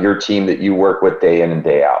have your team that you work with day in and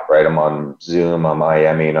day out, right? I'm on Zoom, I'm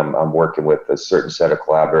IMing, and I'm working with a certain set of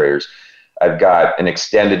collaborators. I've got an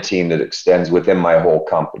extended team that extends within my whole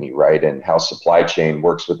company, right? And how supply chain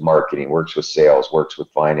works with marketing, works with sales, works with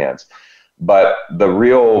finance. But the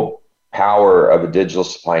real power of a digital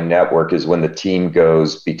supply network is when the team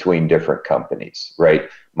goes between different companies, right?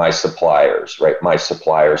 My suppliers, right? My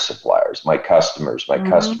suppliers' suppliers, my customers, my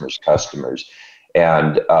customers' customers.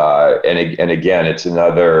 And again, it's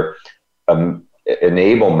another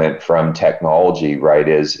enablement from technology, right?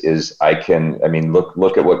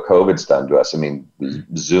 Look at what COVID's done to us.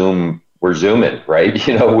 Zoom we're zooming, right?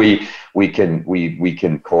 You know, we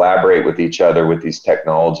can collaborate with each other with these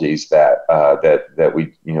technologies that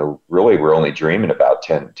we, you know, really were only dreaming about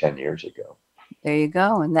 10 years ago. There you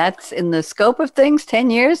go. And that's in the scope of things. 10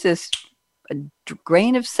 years is a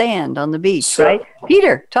grain of sand on the beach, right?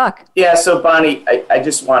 Peter, talk. Yeah. So Bonnie, I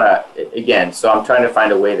just want to, again, so I'm trying to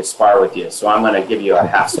find a way to spar with you. So I'm going to give you a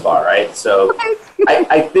half spar, right? So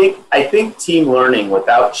I think team learning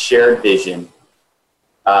without shared vision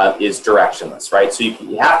is directionless, right? So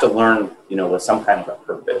you have to learn, you know, with some kind of a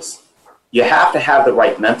purpose. You have to have the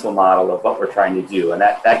right mental model of what we're trying to do. And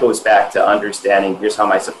that goes back to understanding, here's how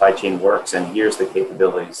my supply chain works, and here's the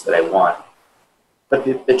capabilities that I want. But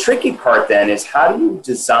the tricky part then is, how do you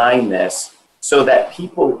design this so that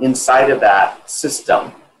people inside of that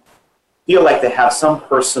system feel like they have some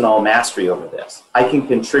personal mastery over this? I can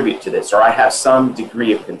contribute to this, or I have some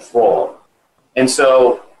degree of control. And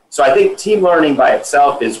so I think team learning by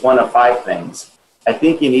itself is one of 5 things. I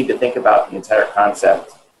think you need to think about the entire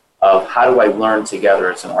concept of how do I learn together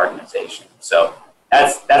as an organization. So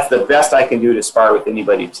that's the best I can do to spar with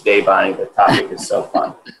anybody today, Bonnie. The topic is so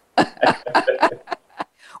fun.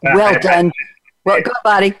 Well done. Well, go,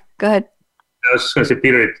 Vadhi. Go ahead. I was just going to say,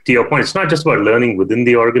 Peter, to your point, it's not just about learning within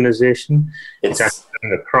the organization. It's actually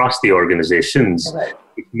learning across the organizations. Right.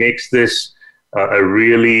 It makes this a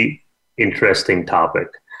really interesting topic.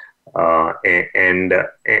 And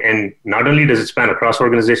not only does it span across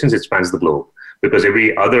organizations, it spans the globe, because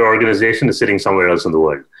every other organization is sitting somewhere else in the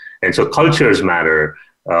world. And so cultures matter.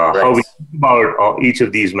 Right. How we think about each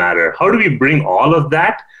of these matter. How do we bring all of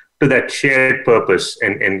that to that shared purpose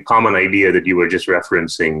and common idea that you were just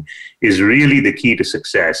referencing is really the key to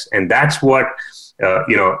success. And that's what,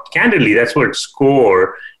 candidly, that's what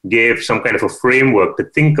SCOR gave some kind of a framework to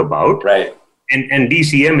think about. Right. And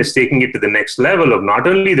DCM is taking it to the next level of not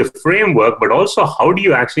only the framework, but also how do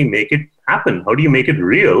you actually make it happen? How do you make it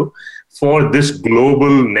real for this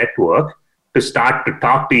global network to start to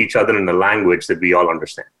talk to each other in a language that we all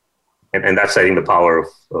understand? And that's, I think, the power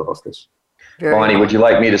of this. Bonnie, would you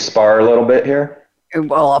like me to spar a little bit here?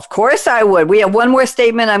 Well, of course I would. We have one more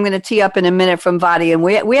statement I'm going to tee up in a minute from Vadhi, and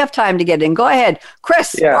we have time to get in. Go ahead.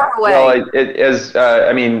 Chris, spar away. Well,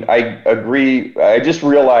 I agree. I just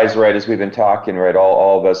realized, right, as we've been talking, right,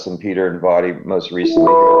 all of us and Peter and Vadhi most recently,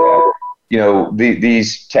 that,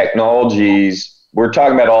 these technologies, we're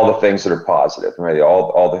talking about all the things that are positive, right?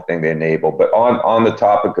 All the things they enable. But on the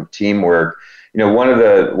topic of teamwork, one of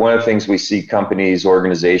the things we see companies,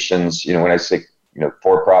 organizations, when I say,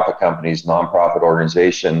 for-profit companies, nonprofit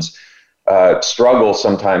organizations, struggle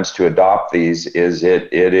sometimes to adopt these is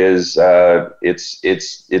it's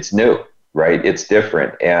new, right? It's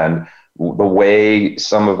different. And the way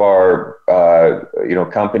some of our,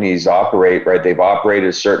 companies operate, right? They've operated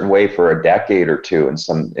a certain way for a decade or two in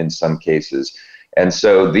some cases. And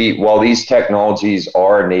so while these technologies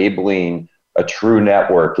are enabling a true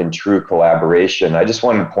network and true collaboration, I just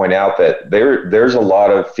wanted to point out that there's a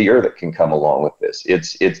lot of fear that can come along with this.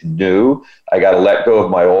 It's new. I got to let go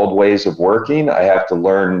of my old ways of working. I have to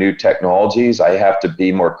learn new technologies. I have to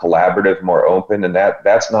be more collaborative, more open, and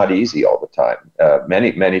that's not easy all the time.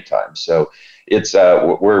 Many times. So it's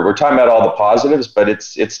we're talking about all the positives, but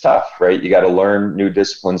it's tough, right? You got to learn new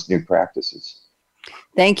disciplines, new practices.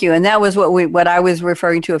 Thank you. And that was what I was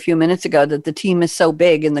referring to a few minutes ago, that the team is so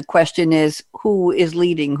big. And the question is, who is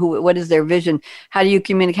leading? What is their vision? How do you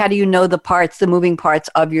communicate? How do you know the moving parts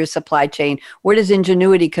of your supply chain? Where does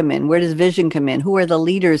ingenuity come in? Where does vision come in? Who are the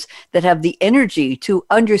leaders that have the energy to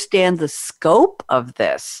understand the scope of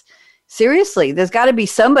this? Seriously, there's got to be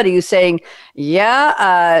somebody who's saying,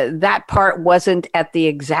 that part wasn't at the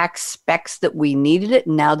exact specs that we needed it.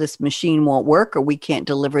 Now this machine won't work, or we can't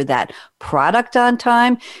deliver that product on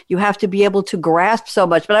time. You have to be able to grasp so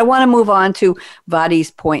much. But I want to move on to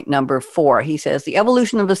Vadhi's point number 4. He says the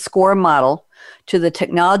evolution of the SCOR model to the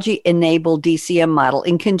technology-enabled DCM model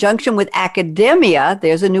in conjunction with academia,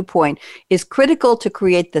 there's a new point, is critical to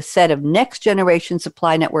create the set of next-generation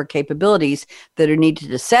supply network capabilities that are needed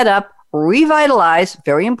to set up, revitalize,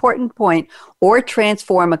 very important point, or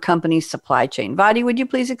transform a company's supply chain. Vadhi, would you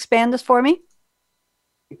please expand this for me?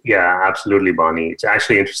 Yeah, absolutely, Bonnie. It's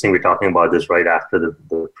actually interesting we're talking about this right after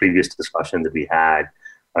the previous discussion that we had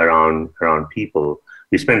around people.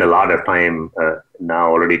 We spend a lot of time now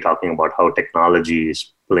already talking about how technology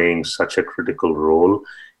is playing such a critical role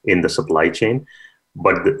in the supply chain.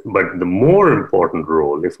 But the more important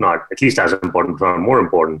role, if not at least as important, if not more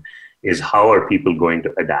important, is how are people going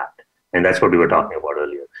to adapt? And that's what we were talking about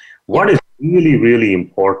earlier. What is really, really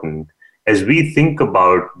important as we think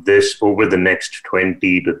about this over the next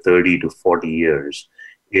 20 to 30 to 40 years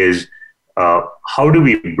is how do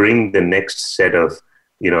we bring the next set of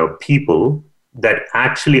people that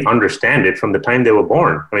actually understand it from the time they were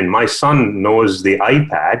born? I mean, my son knows the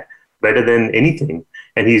iPad better than anything,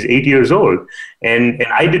 and he's 8 years old. And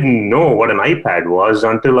I didn't know what an iPad was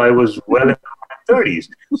until I was well into my 30s.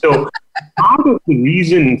 So part of the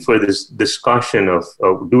reason for this discussion of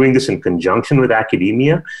doing this in conjunction with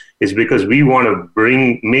academia is because we want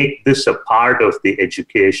to make this a part of the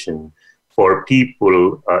education for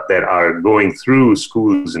people that are going through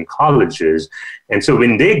schools and colleges. And so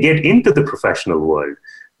when they get into the professional world,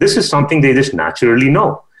 this is something they just naturally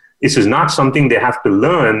know. This is not something they have to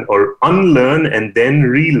learn or unlearn and then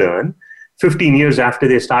relearn 15 years after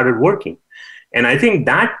they started working. And I think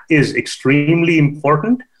that is extremely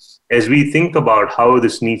important as we think about how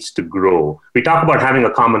this needs to grow. We talk about having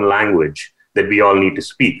a common language that we all need to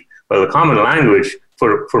speak. Well, the common language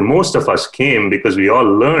for most of us came because we all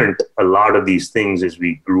learned a lot of these things as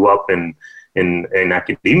we grew up in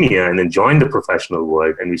academia and then joined the professional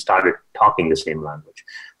world, and we started talking the same language.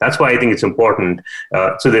 That's why I think it's important.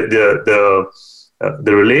 So that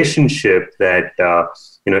the relationship that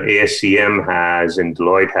ASCM has and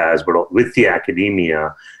Deloitte has, but with the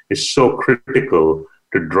academia, is so critical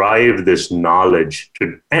to drive this knowledge.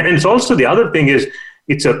 And it's also, the other thing is,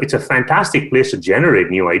 it's a fantastic place to generate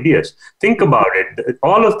new ideas. Think about it.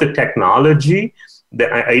 All of the technology,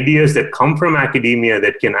 the ideas that come from academia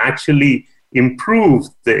that can actually improve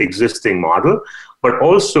the existing model, but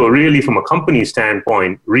also really from a company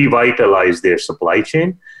standpoint, revitalize their supply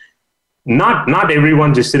chain. Not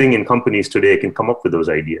everyone just sitting in companies today can come up with those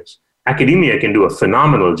ideas. Academia can do a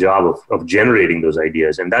phenomenal job of generating those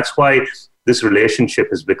ideas. And that's why this relationship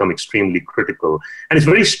has become extremely critical. And it's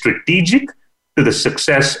very strategic to the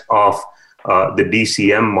success of the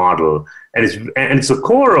DCM model. And it's the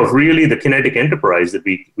core of really the Kinetic Enterprise that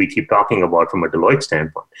we keep talking about from a Deloitte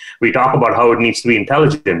standpoint. We talk about how it needs to be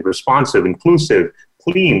intelligent, responsive, inclusive,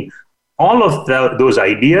 clean. All of those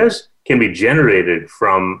ideas can be generated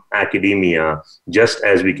from academia just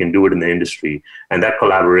as we can do it in the industry. And that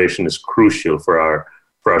collaboration is crucial for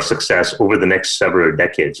our success over the next several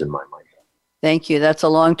decades, in my mind. Thank you. That's a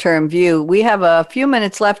long-term view. We have a few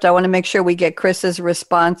minutes left. I want to make sure we get Chris's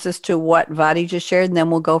responses to what Vadhi just shared, and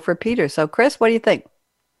then we'll go for Peter. So, Chris, what do you think?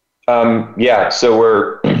 Yeah, so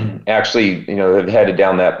we're actually, have headed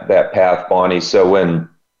down that path, Bonnie. So when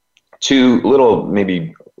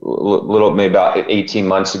maybe about 18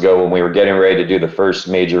 months ago, when we were getting ready to do the first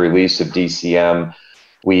major release of DCM,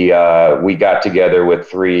 we got together with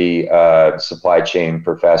 3 supply chain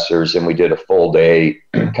professors, and we did a full day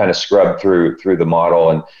kind of scrub through the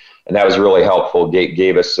model, and that was really helpful.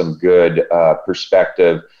 Gave us some good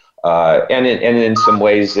perspective, and in some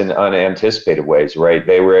ways, in unanticipated ways, right?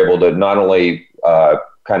 They were able to not only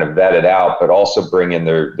kind of vet it out, but also bring in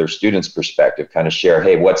their students' perspective, kind of share,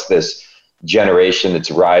 hey, what's this generation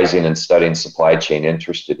that's rising and studying supply chain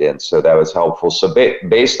interested in? So that was helpful. So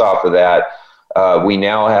based off of that, we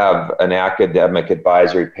now have an academic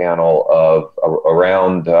advisory panel of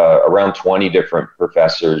around 20 different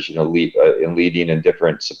professors, leading in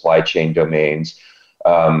different supply chain domains.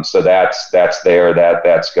 So that's there,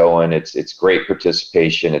 that's going. It's great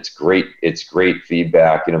participation. It's great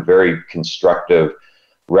feedback. Very constructive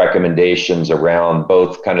recommendations around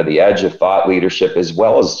both kind of the edge of thought leadership as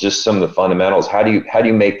well as just some of the fundamentals. How do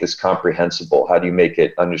you make this comprehensible? How do you make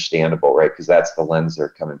it understandable, right? Because that's the lens they're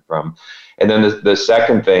coming from. And then the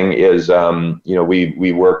second thing is,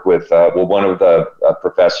 we work with, one of the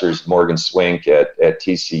professors, Morgan Swink at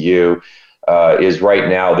TCU, is right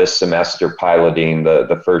now this semester piloting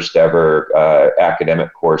the first ever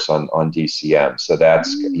academic course on DCM. So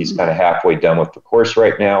he's kind of halfway done with the course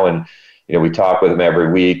right now. And we talk with them every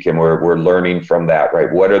week, and we're learning from that, right?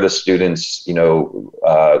 What are the students,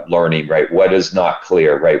 learning, right? What is not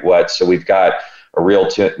clear, right? So we've got a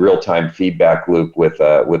real-time feedback loop with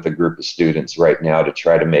a group of students right now to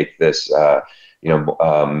try to make this, tune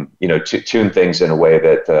things in a way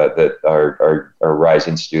that our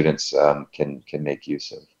rising students can make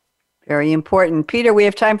use of. Very important. Peter, we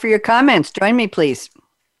have time for your comments. Join me, please.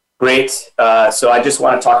 Great. So I just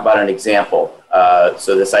want to talk about an example.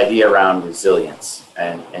 So this idea around resilience.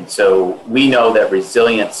 And so we know that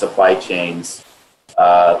resilient supply chains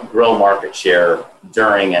grow market share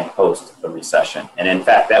during and post a recession. And in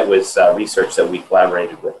fact, that was research that we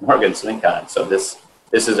collaborated with Morgan Swink on. So this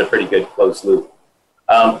is a pretty good closed loop.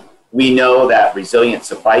 We know that resilient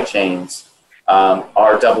supply chains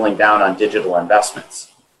are doubling down on digital investments.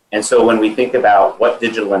 And so when we think about what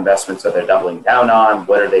digital investments are they doubling down on,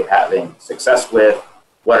 what are they having success with,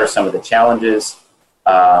 what are some of the challenges,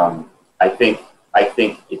 I think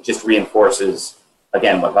it just reinforces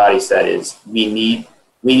again, what Vadhi said is we need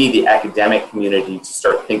the academic community to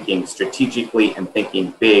start thinking strategically and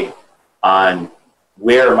thinking big on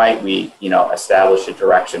where might we, establish a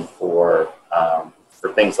direction for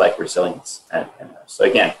things like resilience. And so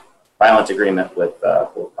again, violent agreement with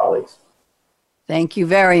colleagues. Thank you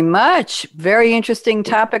very much. Very interesting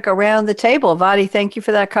topic around the table. Vadhi, thank you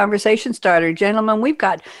for that conversation starter. Gentlemen, we've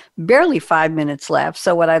got barely 5 minutes left.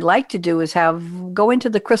 So what I'd like to do is go into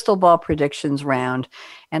the crystal ball predictions round.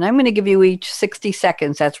 And I'm going to give you each 60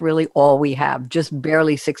 seconds. That's really all we have, just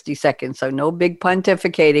barely 60 seconds. So no big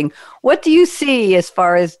pontificating. What do you see as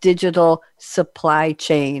far as digital supply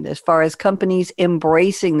chain, as far as companies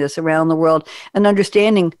embracing this around the world and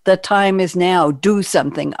understanding the time is now, do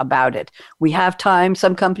something about it? We have time.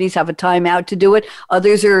 Some companies have a time out to do it.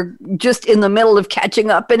 Others are just in the middle of catching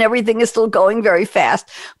up and everything is still going very fast.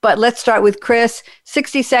 But let's start with Chris.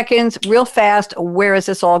 60 seconds, real fast. Where is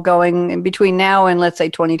this all going in between now and let's say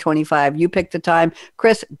 2025? You pick the time.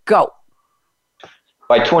 Chris, go.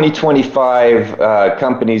 By 2025,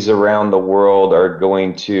 companies around the world are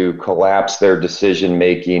going to collapse their decision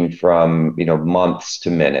making from months to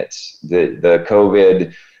minutes. The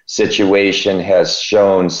COVID situation has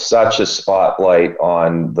shown such a spotlight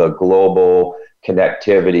on the global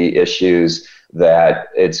connectivity issues that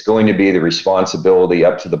it's going to be the responsibility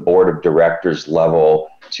up to the board of directors level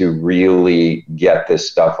to really get this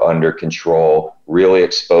stuff under control, really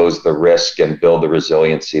expose the risk and build the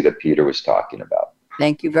resiliency that Peter was talking about.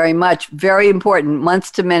 Thank you very much. Very important. Months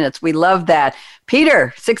to minutes. We love that.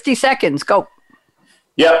 Peter, 60 seconds. Go.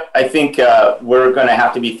 Yep. I think we're going to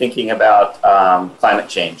have to be thinking about climate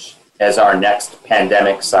change as our next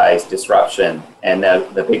pandemic-sized disruption. And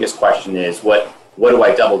the biggest question is, what do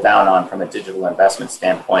I double down on from a digital investment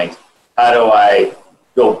standpoint? How do I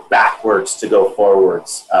go backwards to go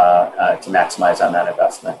forwards to maximize on that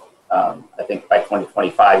investment? I think by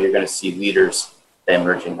 2025, you're going to see leaders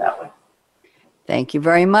emerging that way. Thank you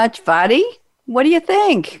very much. Vadhi, what do you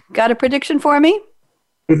think? Got a prediction for me?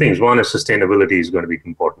 Two things. One is sustainability is going to be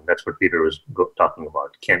important. That's what Peter was talking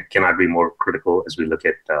about. Cannot be more critical as we look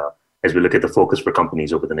at the focus for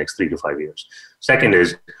companies over the next 3 to 5 years. Second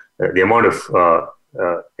is the amount of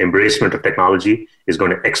embracement of technology is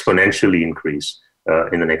going to exponentially increase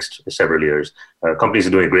in the next several years. Companies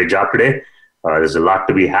are doing a great job today. There's a lot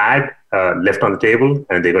to be had left on the table,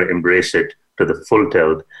 and they're going to embrace it to the full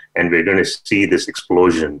tilt, and we're going to see this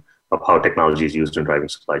explosion of how technology is used in driving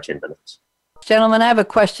supply chain benefits. Gentlemen, I have a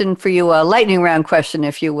question for you, a lightning round question,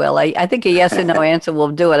 if you will. I think a yes or no answer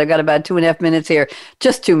will do it. I've got about 2.5 minutes here,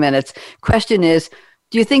 just 2 minutes. Question is,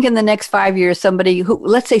 do you think in the next 5 years,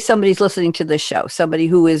 let's say somebody's listening to this show, somebody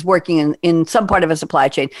who is working in some part of a supply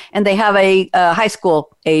chain, and they have a high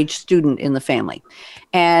school age student in the family,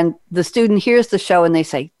 and the student hears the show and they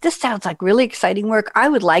say, this sounds like really exciting work. I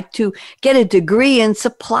would like to get a degree in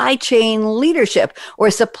supply chain leadership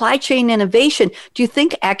or supply chain innovation. Do you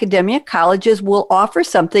think academia colleges will offer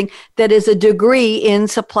something that is a degree in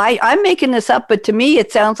supply? I'm making this up, but to me,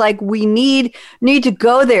 it sounds like we need to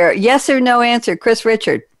go there. Yes or no answer. Chris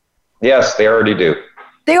Richard. Yes, they already do.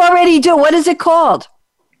 They already do. What is it called?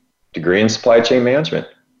 Degree in supply chain management.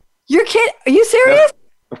 You're kidding? Are you serious?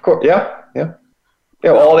 Yeah, of course. Yeah.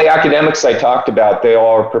 All the academics I talked about, they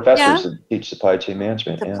all are professors that teach supply chain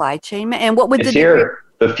management. Supply chain, and what would it's here?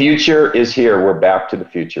 The future is here. We're back to the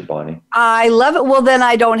future, Bonnie. I love it. Well, then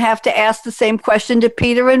I don't have to ask the same question to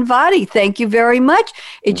Peter and Vadhi. Thank you very much.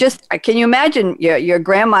 It just, can you imagine your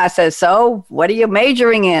grandma says, so what are you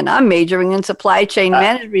majoring in? I'm majoring in supply chain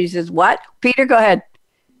management. He says, what? Peter, go ahead.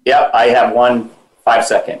 Yeah, I have 5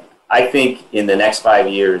 second. I think in the next 5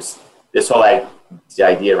 years, this whole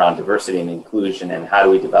idea around diversity and inclusion and how do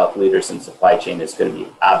we develop leaders in supply chain is going to be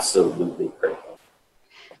absolutely critical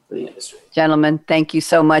for the industry. Gentlemen, thank you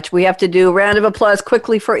so much. We have to do a round of applause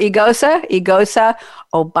quickly for Igosa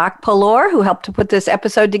Obakpalor, who helped to put this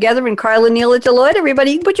episode together, and Carla Neal at Deloitte.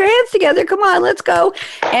 Everybody, put your hands together. Come on, let's go.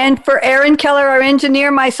 And for Aaron Keller, our engineer,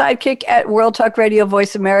 my sidekick at World Talk Radio,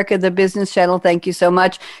 Voice America, the business channel, thank you so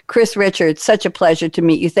much. Chris Richard, such a pleasure to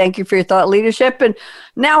meet you. Thank you for your thought leadership. And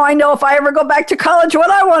now I know if I ever go back to college,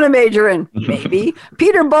 what I want to major in. Maybe.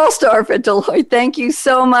 Peter Bolstorff at Deloitte, thank you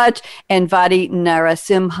so much. And Vadhi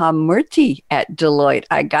Narasimhamurti at Deloitte.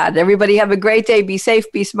 I got it. Everybody have a great day. Be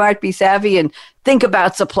safe, be smart, be savvy, and think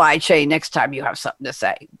about supply chain next time you have something to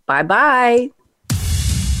say. Bye-bye.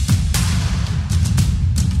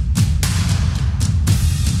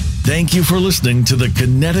 Thank you for listening to the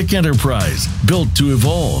Kinetic Enterprise, built to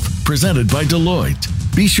evolve, presented by Deloitte.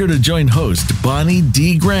 Be sure to join host Bonnie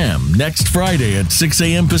D. Graham next Friday at 6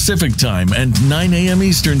 a.m. Pacific Time and 9 a.m.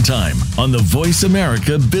 Eastern Time on the Voice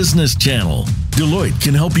America Business Channel. Deloitte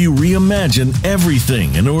can help you reimagine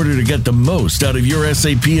everything in order to get the most out of your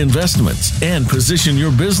SAP investments and position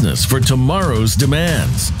your business for tomorrow's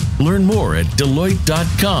demands. Learn more at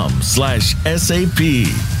Deloitte.com/SAP.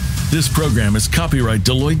 This program is copyright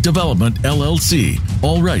Deloitte Development, LLC.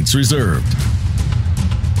 All rights reserved.